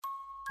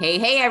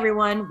Hey,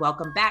 everyone.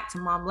 Welcome back to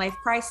Mom Life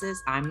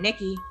Crisis. I'm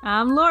Nikki,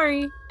 I'm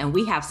Lori, and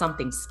we have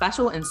something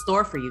special in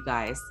store for you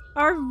guys.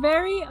 our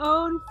very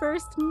own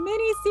first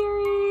mini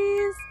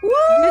series.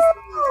 This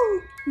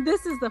Woo!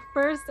 this is the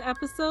first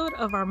episode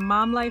of our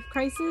Mom Life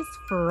Crisis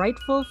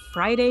Frightful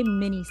Friday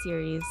mini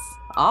series.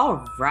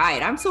 All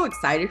right. I'm so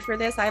excited for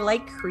this. I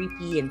like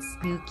creepy and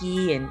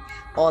spooky and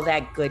all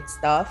that good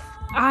stuff.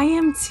 I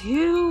am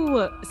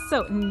too.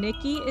 So,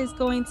 Nikki is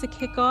going to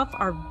kick off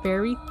our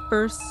very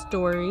first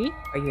story.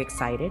 Are you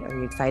excited? Are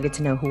you excited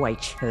to know who I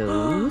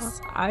chose?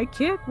 I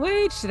can't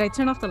wait. Should I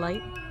turn off the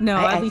light? No,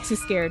 I'd be too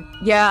scared.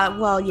 Yeah,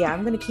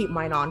 I'm going to keep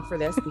mine on for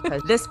this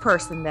because this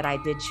person that I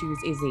did choose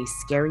is a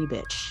scary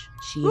bitch.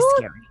 She's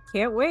scary.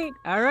 Can't wait.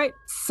 All right.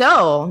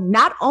 So,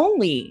 not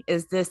only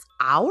is this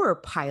our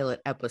pilot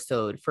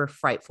episode for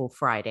Frightful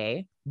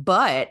Friday,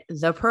 but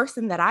the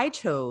person that I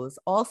chose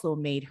also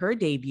made her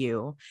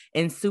debut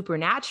in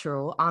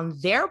Supernatural on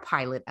their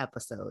pilot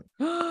episode.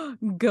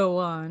 Go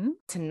on.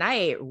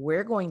 Tonight,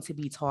 we're going to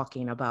be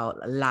talking about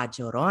La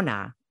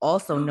Llorona,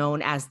 also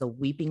known as the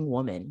Weeping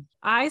Woman.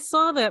 I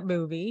saw that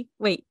movie.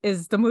 Wait,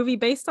 is the movie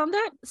based on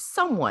that?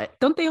 Somewhat.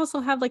 Don't they also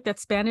have like that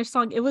Spanish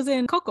song? It was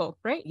in Coco,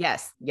 right?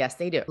 Yes,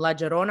 they do. La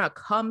Llorona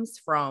comes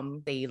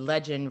from a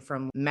legend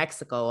from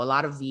Mexico. A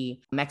lot of the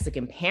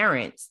Mexican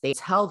parents, they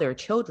tell their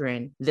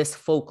children this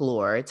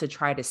folklore to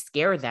try to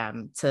scare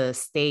them to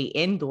stay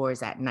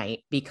indoors at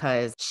night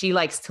because she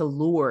likes to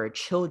lure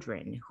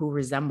children who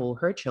resemble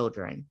her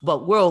children.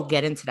 But we'll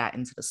get into that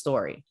into the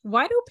story.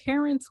 Why do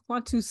parents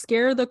want to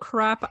scare the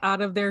crap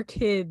out of their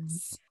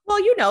kids?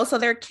 Well, so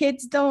their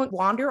kids don't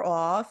wander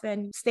off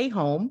and stay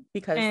home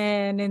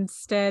and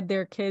instead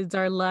their kids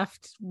are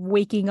left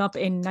waking up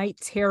in night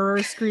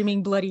terror,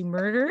 screaming bloody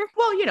murder.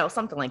 Well,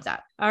 something like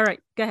that. All right,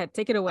 go ahead.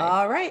 Take it away.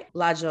 All right.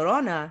 La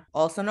Llorona,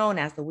 also known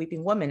as the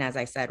Weeping Woman, as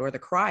I said, or the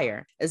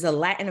Crier, is a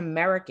Latin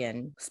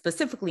American,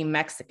 specifically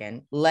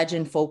Mexican,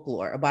 legend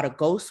folklore about a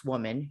ghost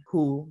woman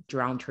who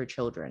drowned her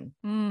children.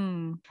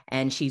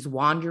 And she's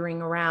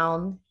wandering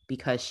around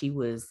because she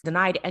was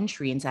denied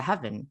entry into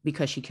heaven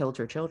because she killed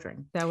her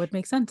children. That would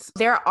make sense.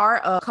 There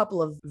are a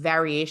couple of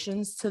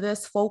variations to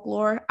this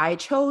folklore. I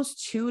chose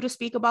two to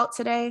speak about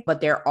today, but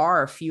there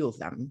are a few of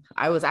them.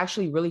 I was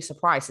actually really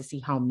surprised to see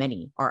how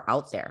many are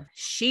out there.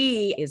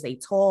 She is a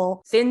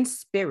tall, thin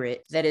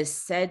spirit that is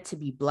said to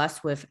be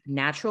blessed with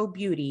natural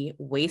beauty,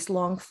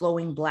 waist-long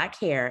flowing black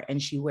hair,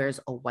 and she wears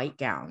a white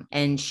gown.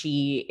 And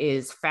she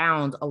is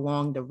found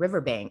along the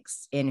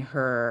riverbanks in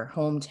her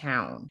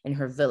hometown, in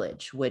her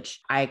village, which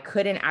I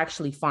couldn't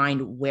actually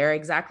find where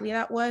exactly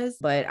that was,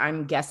 but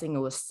I'm guessing it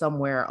was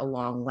somewhere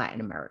along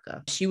Latin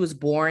America. She was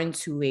born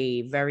to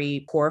a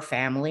very poor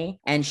family,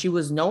 and she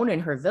was known in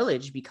her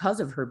village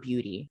because of her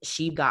beauty.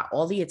 She got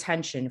all the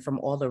attention from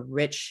all the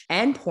rich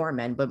and poor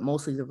men, but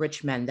mostly the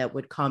rich men that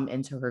would come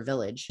into her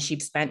village. She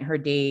spent her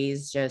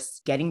days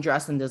just getting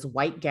dressed in this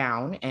white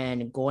gown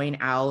and going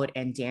out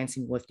and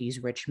dancing with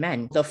these rich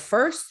men. The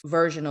first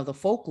version of the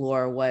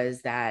folklore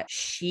was that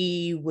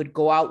she would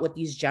go out with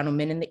these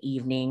gentlemen in the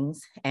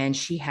evenings, and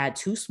she had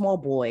two small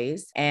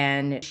boys,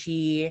 and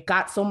she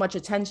got so much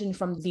attention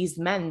from these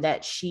men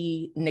that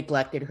she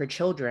neglected her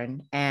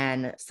children,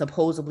 and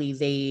supposedly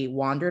they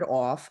wandered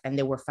off and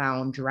they were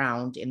found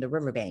drowned in the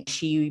riverbank.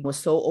 She was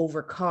so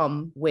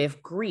overcome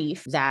with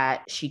grief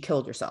that she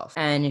killed herself,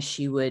 and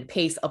she would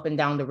pace up and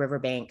down the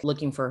riverbank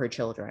looking for her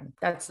children.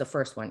 That's the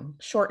first one.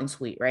 Short and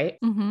sweet, right?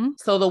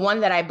 So the one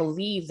that I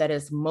believe that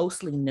is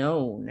mostly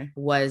known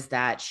was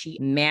that she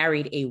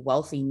married a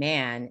wealthy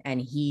man,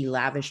 and he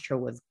lavished her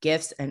with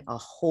gifts and a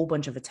whole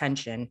bunch of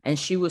attention. And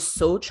she was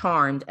so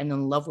charmed and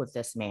in love with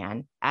this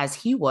man, as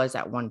he was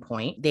at one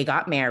point. They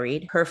got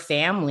married. Her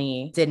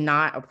family did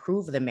not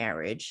approve of the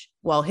marriage.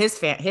 Well, his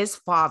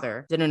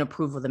father didn't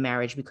approve of the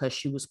marriage because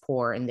she was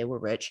poor and they were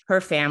rich. Her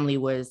family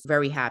was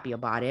very happy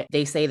about it.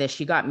 They say that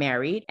she got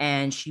married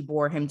and she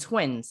bore him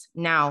twins.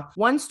 Now,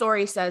 one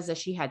story says that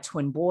she had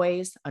twin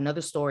boys. Another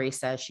story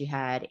says she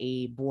had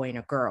a boy and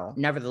a girl.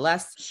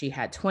 Nevertheless, she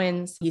had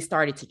twins. He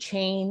started to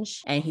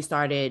change, and he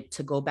started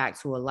to go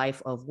back to a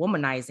life of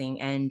womanizing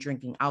and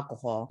drinking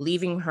alcohol,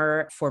 leaving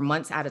her for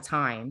months at a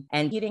time.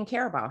 And he didn't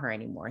care about her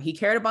anymore. He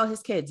cared about his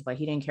kids, but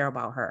he didn't care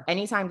about her.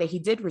 Anytime that he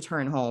did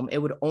return home, it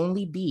would only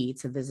be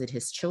to visit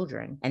his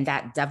children, and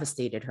that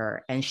devastated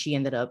her, and she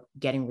ended up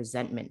getting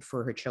resentment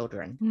for her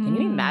children. Can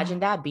you imagine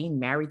that, being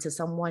married to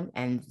someone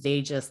and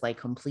they just like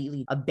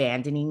completely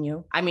abandoning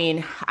you? I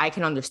mean, I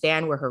can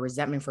understand where her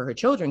resentment for her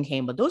children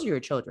came, but those are your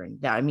children.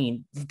 I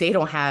mean, they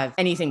don't have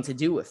anything to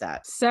do with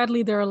that.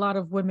 Sadly, there are a lot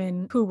of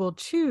women who will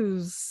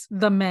choose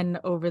the men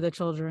over the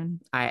children.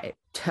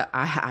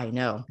 I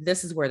know.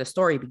 This is where the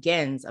story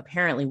begins.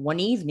 Apparently, one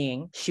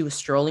evening, she was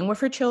strolling with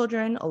her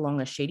children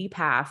along a shady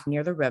path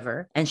near the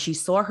river, and she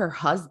saw her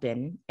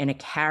husband in a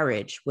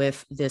carriage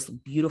with this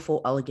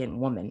beautiful, elegant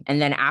woman.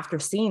 And then after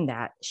seeing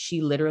that,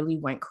 she literally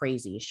went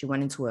crazy. She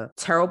went into a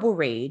terrible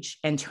rage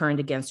and turned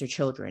against her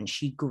children.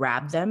 She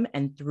grabbed them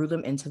and threw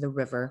them into the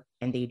river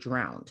and they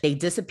drowned. They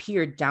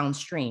disappeared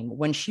downstream.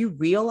 When she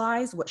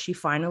realized what she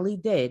finally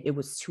did, it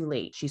was too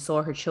late. She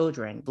saw her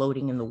children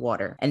floating in the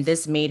water, and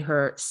this made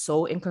her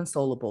so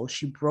inconsolable.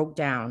 She broke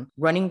down,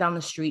 running down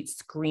the street,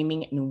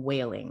 screaming and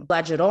wailing.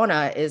 La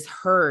Llorona is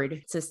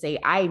heard to say,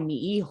 "Ay,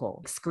 mi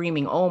hijo,"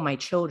 screaming, "Oh, my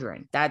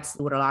children." That's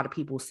what a lot of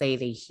people say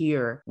they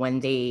hear when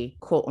they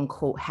quote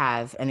unquote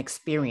have an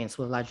experience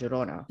with La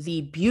Llorona.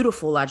 The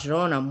beautiful La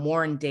Llorona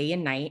mourned day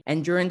and night,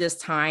 and during this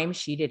time,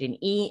 she didn't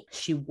eat.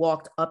 She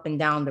walked up and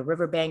down the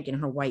riverbank in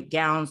her white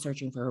gown,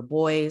 searching for her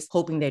boys,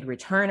 hoping they'd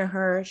return to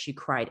her. She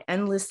cried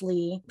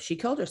endlessly. She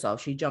killed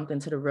herself. She jumped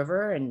into the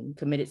river and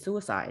committed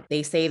suicide.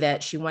 They say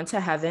that she went to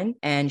heaven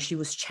and she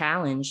was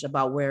challenged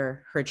about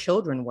where her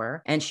children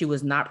were, and she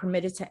was not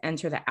permitted to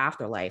enter the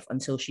afterlife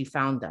until she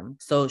found them.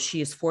 So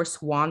she is forced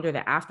to wander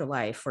the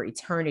afterlife for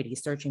eternity,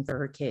 searching for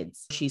her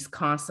kids. She's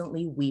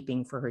constantly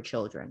weeping for her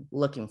children,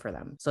 looking for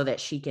them so that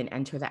she can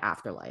enter the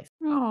afterlife.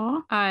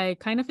 Aw, I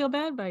kind of feel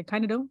bad, but I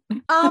kind of don't.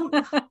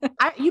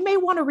 You may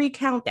want to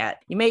recount that.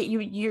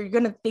 You're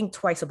gonna think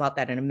twice about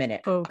that in a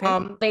minute. Okay.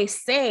 They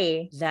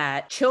say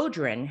that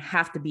children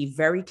have to be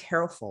very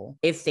careful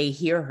if they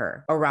hear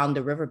her around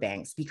the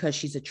riverbanks because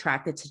she's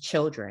attracted to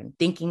children,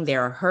 thinking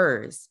they're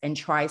hers, and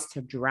tries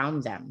to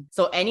drown them.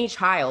 So any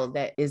child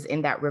that is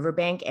in that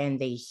riverbank and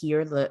they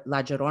hear the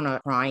La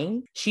Llorona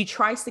crying, she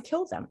tries to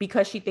kill them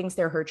because she thinks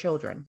they're her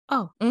children.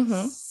 Oh,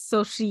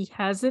 so she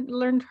hasn't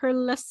learned her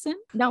lesson?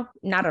 No,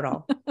 not at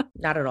all.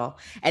 Not at all.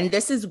 And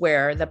this is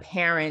where the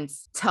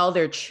parents tell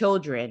their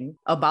children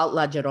about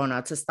La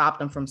Llorona to stop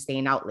them from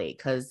staying out late,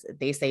 because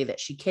they say that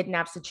she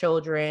kidnaps the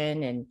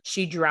children and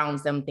she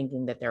drowns them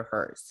thinking that they're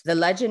hers. The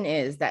legend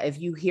is that if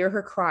you hear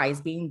her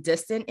cries being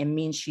distant, it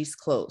means she's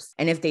close.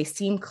 And if they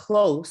seem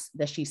close,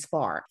 that she's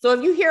far. So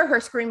if you hear her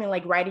screaming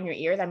like right in your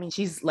ear, that means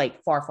she's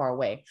like far, far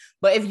away.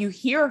 But if you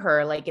hear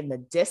her like in the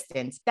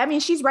distance, that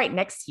means she's right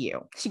next to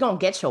you. She gonna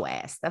get your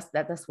ass.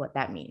 That's what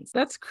that means.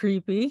 That's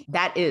creepy.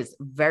 That is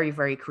very,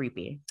 very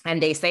creepy.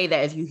 And they say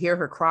that if you hear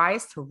her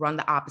cries, to run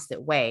the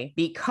opposite way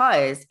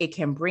because it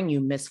can bring you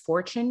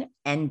misfortune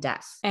and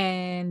death.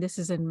 And this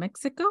is in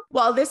Mexico?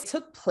 Well, this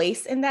took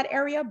place in that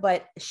area,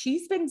 but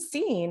she's been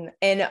seen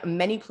in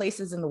many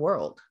places in the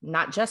world,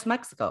 not just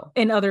Mexico.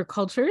 In other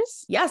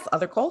cultures? Yes,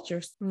 other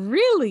cultures.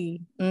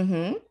 Really?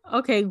 Mm-hmm.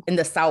 Okay. In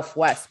the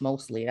Southwest,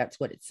 mostly. That's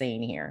what it's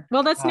saying here.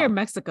 Well, that's near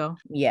Mexico.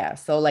 Yeah.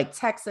 So like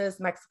Texas,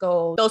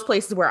 Mexico, those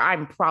places where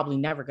I'm probably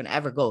never going to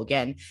ever go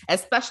again,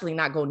 especially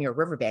not go near a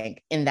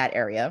riverbank in that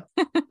area.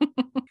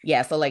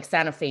 Yeah, so like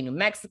Santa Fe, New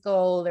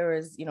Mexico, there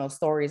is,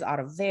 stories out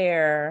of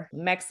there.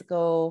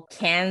 Mexico,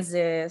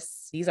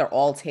 Kansas, these are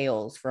all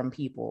tales from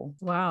people.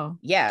 Wow.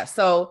 Yeah,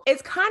 so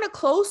it's kind of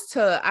close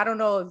to, I don't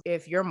know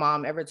if your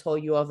mom ever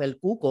told you of El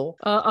Cuco.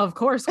 Of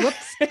course, what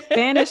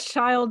Spanish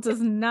child does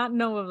not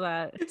know of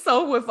that?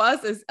 So with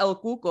us it's El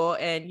Cuco,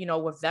 and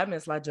with them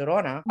it's La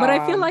Llorona. But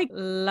I feel like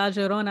La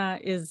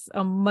Llorona is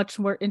a much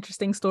more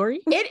interesting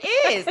story. It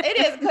is,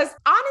 because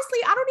honestly,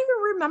 I don't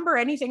even remember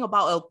anything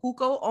about El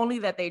Cuco, only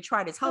that they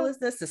try to tell us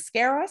this to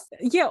scare us.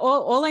 Yeah,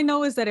 all I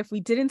know is that if we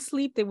didn't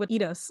sleep, they would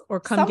eat us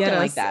or come Something get us.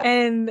 Like that.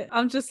 And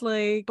I'm just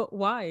like, but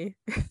why?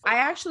 I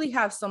actually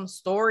have some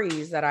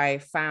stories that I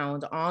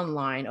found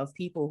online of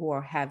people who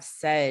have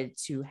said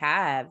to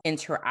have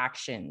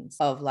interactions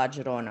of La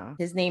Llorona.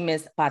 His name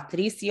is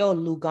Patricio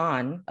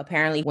Lugan.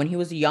 Apparently, when he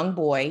was a young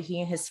boy,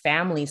 he and his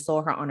family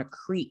saw her on a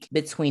creek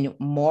between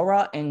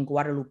Mora and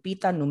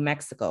Guadalupita, New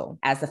Mexico.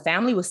 As the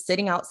family was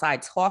sitting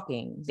outside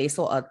talking, they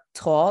saw a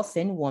tall,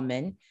 thin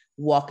woman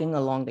walking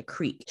along the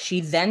creek.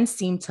 She then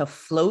seemed to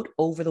float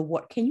over the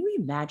water. Can you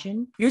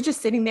imagine? You're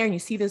just sitting there and you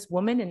see this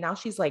woman and now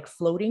she's like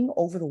floating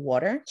over the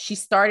water. She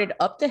started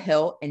up the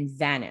hill and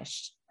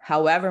vanished.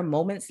 However,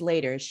 moments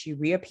later, she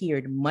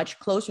reappeared much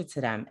closer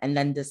to them and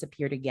then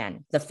disappeared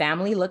again. The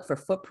family looked for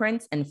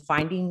footprints and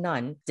finding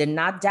none, did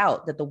not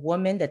doubt that the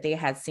woman that they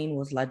had seen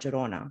was La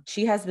Llorona.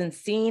 She has been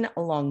seen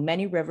along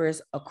many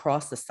rivers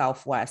across the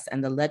Southwest,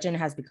 and the legend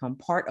has become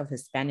part of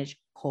Hispanic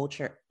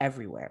culture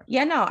everywhere.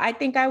 Yeah, no, I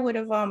think I would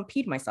have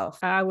peed myself.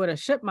 I would have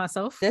shit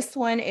myself. This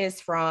one is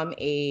from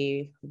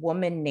a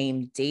woman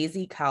named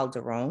Daisy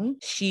Calderon.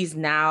 She's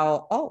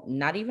now,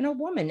 not even a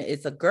woman,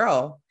 it's a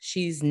girl.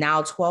 She's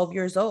now 12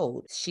 years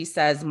old. She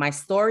says, my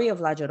story of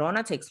La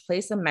Llorona takes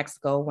place in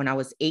Mexico when I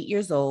was 8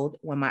 years old,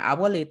 when my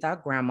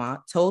abuelita, grandma,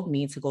 told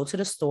me to go to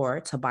the store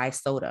to buy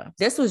soda.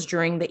 This was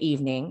during the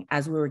evening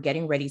as we were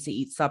getting ready to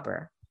eat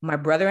supper. My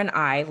brother and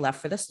I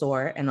left for the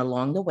store, and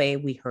along the way,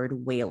 we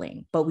heard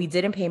wailing, but we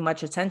didn't pay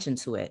much attention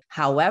to it.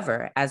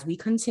 However, as we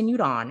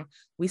continued on,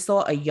 we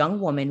saw a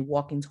young woman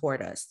walking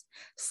toward us.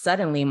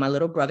 Suddenly, my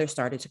little brother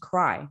started to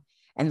cry,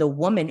 and the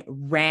woman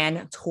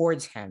ran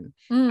towards him,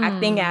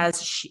 acting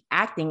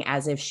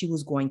as if she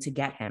was going to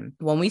get him.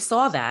 When we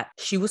saw that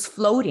she was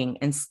floating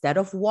instead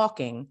of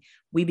walking,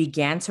 we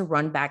began to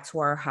run back to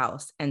our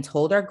house and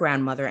told our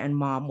grandmother and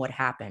mom what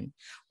happened.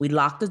 We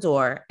locked the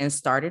door and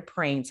started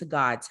praying to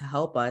God to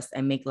help us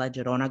and make La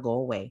Llorona go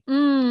away.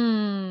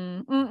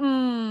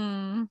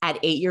 At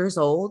 8 years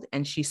old,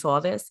 and she saw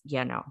this,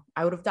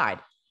 I would have died.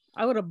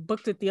 I would have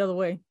booked it the other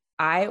way.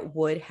 I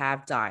would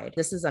have died.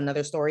 This is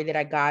another story that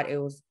I got. It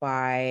was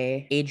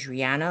by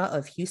Adriana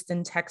of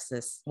Houston,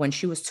 Texas. When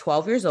she was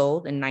 12 years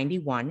old in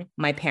 91,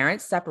 my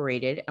parents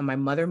separated and my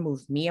mother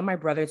moved me and my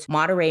brother to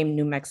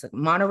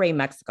Monterrey,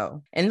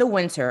 Mexico. In the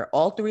winter,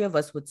 all three of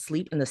us would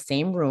sleep in the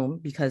same room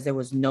because there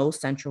was no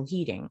central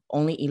heating,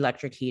 only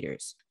electric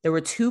heaters. There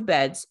were 2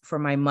 beds for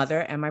my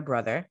mother and my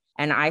brother,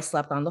 and I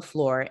slept on the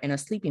floor in a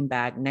sleeping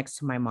bag next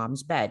to my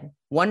mom's bed.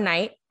 One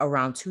night,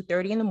 around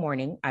 2:30 in the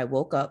morning, I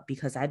woke up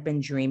because I'd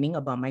been dreaming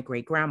about my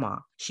great-grandma.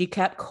 She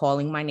kept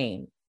calling my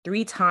name,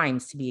 3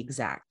 times to be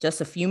exact.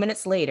 Just a few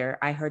minutes later,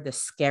 I heard the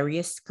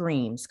scariest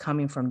screams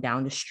coming from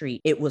down the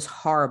street. It was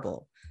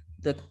horrible.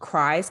 The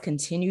cries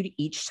continued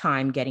each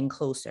time, getting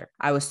closer.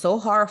 I was so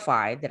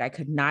horrified that I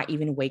could not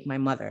even wake my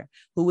mother,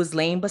 who was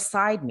laying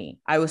beside me.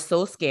 I was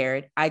so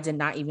scared, I did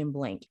not even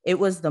blink. It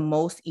was the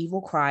most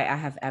evil cry I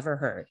have ever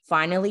heard.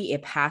 Finally,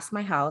 it passed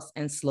my house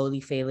and slowly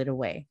faded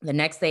away. The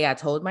next day, I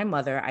told my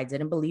mother I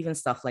didn't believe in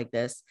stuff like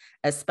this,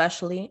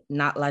 especially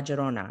not La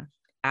Llorona.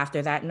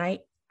 After that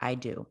night, I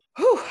do.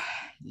 Whew.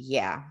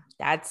 Yeah,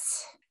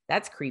 that's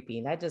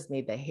creepy. That just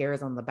made the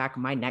hairs on the back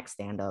of my neck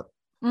stand up.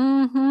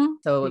 Mm-hmm.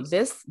 So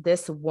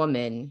this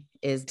woman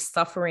is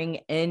suffering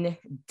in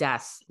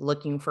death,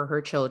 looking for her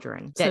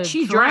children that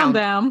she drowned.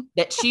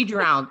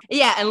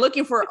 Yeah, and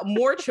looking for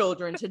more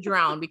children to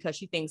drown because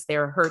she thinks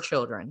they're her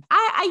children.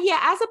 Yeah,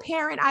 as a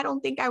parent, I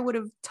don't think I would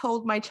have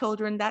told my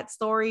children that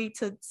story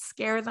to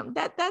scare them.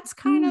 That's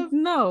kind of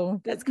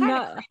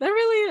that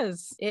really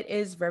is. It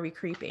is very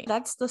creepy.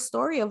 That's the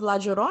story of La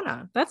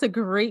Llorona. That's a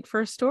great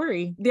first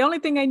story. The only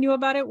thing I knew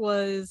about it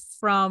was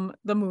from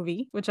the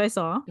movie, which I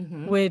saw,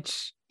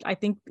 which I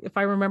think if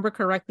I remember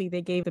correctly,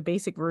 they gave the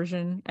basic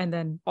version and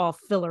then all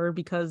filler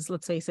because,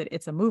 let's face it,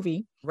 it's a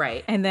movie.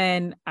 Right. And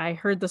then I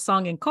heard the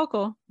song in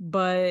Coco,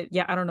 but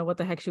yeah, I don't know what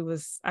the heck she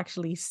was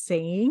actually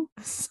saying.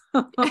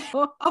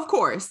 Of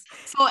course.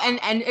 So,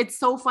 and it's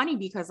so funny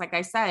because like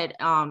I said,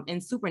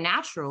 in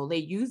Supernatural, they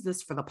used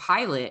this for the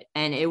pilot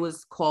and it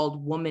was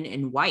called Woman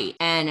in White.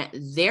 And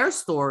their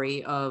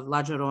story of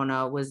La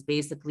Llorona was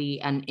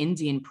basically an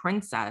Indian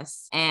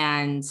princess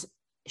and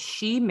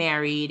she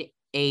married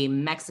a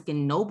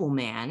Mexican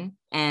nobleman,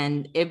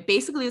 and it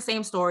basically the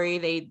same story.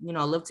 They,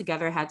 lived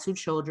together, had 2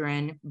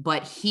 children,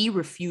 but he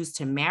refused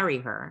to marry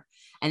her.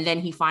 And then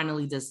he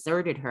finally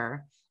deserted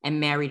her and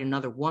married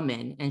another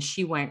woman, and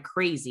she went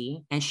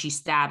crazy and she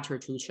stabbed her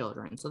 2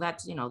 children. So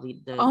that's,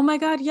 the oh my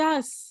God,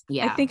 yes.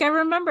 Yeah. I think I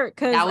remember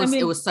because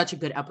it was such a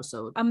good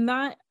episode. I'm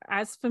not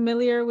as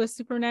familiar with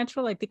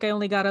Supernatural. I think I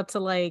only got up to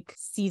like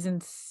season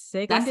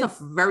 6. That's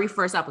the very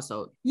first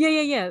episode.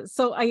 Yeah.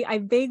 So I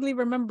vaguely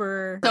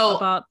remember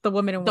about the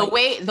woman in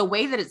white. The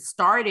way that it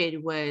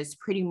started was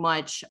pretty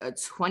much a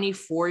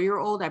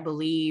 24-year-old, I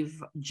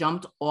believe,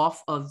 jumped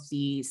off of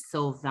the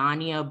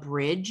Sylvania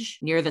Bridge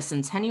near the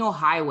Centennial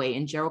Highway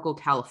in Jericho,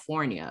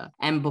 California.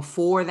 And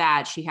before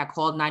that, she had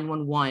called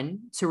 911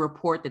 to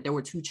report that there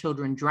were 2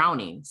 children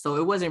drowning. So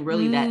it wasn't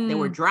really that they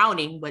were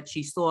drowning, but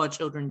she saw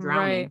children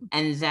drowning. Right.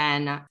 And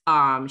then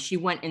she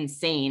went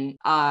insane.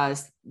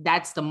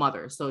 That's the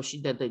mother. So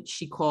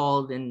she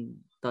called and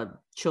the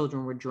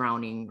children were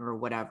drowning or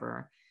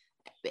whatever.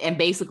 And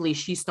basically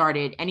she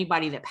started,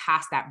 anybody that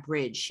passed that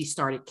bridge, she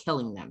started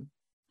killing them.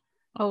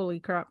 Holy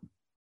crap.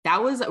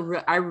 That was,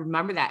 I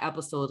remember that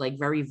episode like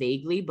very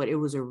vaguely, but it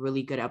was a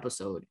really good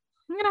episode.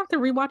 I'm going to have to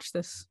rewatch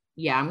this.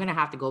 Yeah, I'm going to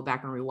have to go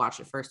back and rewatch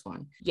the first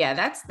one. Yeah,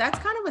 that's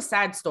kind of a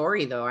sad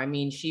story though. I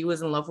mean, she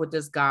was in love with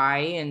this guy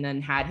and then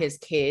had his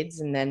kids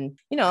and then,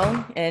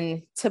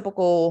 in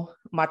typical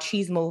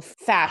machismo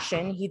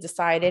fashion, he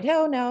decided,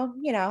 oh no,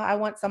 I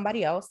want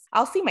somebody else.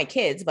 I'll see my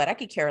kids, but I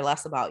could care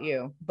less about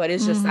you. But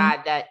it's just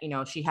sad that,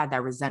 she had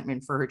that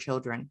resentment for her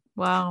children.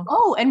 Wow.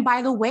 Oh, and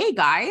by the way,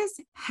 guys,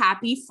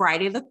 happy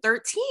Friday the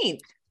 13th.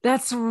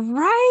 That's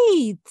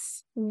right.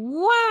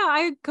 Wow.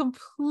 I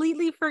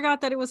completely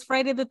forgot that it was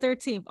Friday the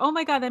 13th. Oh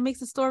my God. That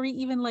makes the story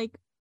even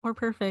more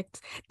perfect.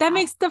 That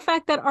makes the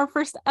fact that our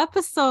first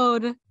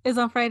episode is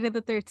on Friday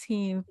the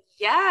 13th.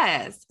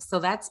 Yes. So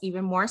that's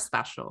even more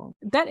special.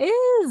 That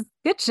is.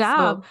 Good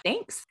job. So,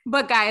 thanks.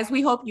 But guys,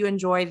 we hope you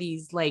enjoy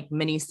these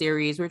mini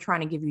series. We're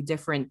trying to give you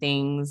different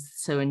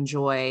things to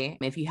enjoy.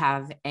 If you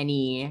have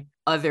any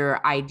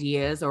other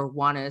ideas or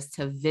want us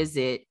to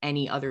visit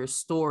any other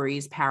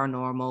stories,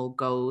 paranormal,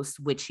 ghosts,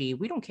 witchy,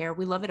 we don't care.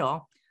 We love it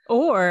all.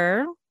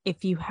 Or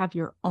if you have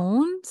your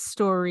own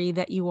story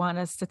that you want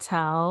us to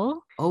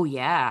tell. Oh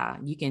yeah.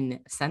 You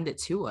can send it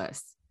to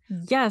us.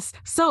 Yes.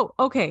 So,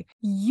 okay,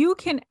 you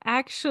can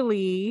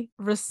actually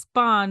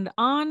respond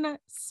on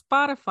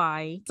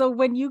Spotify. So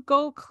when you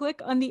go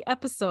click on the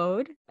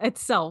episode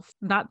itself,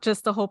 not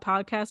just the whole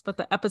podcast, but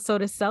the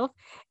episode itself,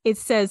 it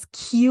says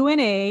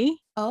Q&A.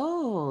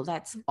 Oh,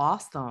 that's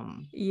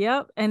awesome.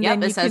 Yep. And Yep,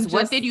 then it you says can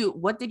just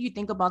what did you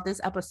think about this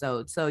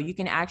episode? So you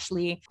can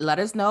actually let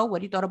us know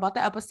what you thought about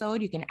the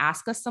episode. You can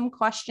ask us some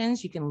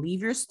questions. You can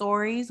leave your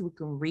stories. We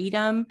can read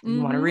them. If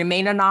you want to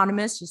remain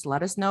anonymous, just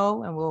let us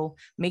know and we'll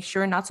make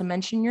sure not to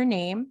mention your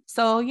name.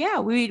 So yeah,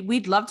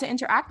 we'd love to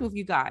interact with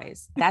you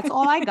guys. That's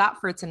all I got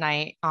for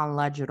tonight on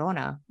La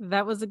Llorona.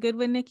 That was a good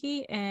one,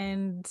 Nikki.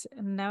 And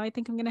now I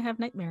think I'm gonna have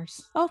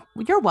nightmares. Oh,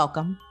 you're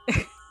welcome.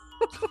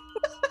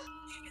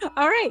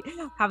 All right.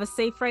 Have a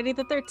safe Friday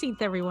the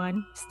 13th,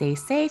 everyone. Stay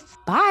safe.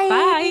 Bye.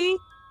 Bye.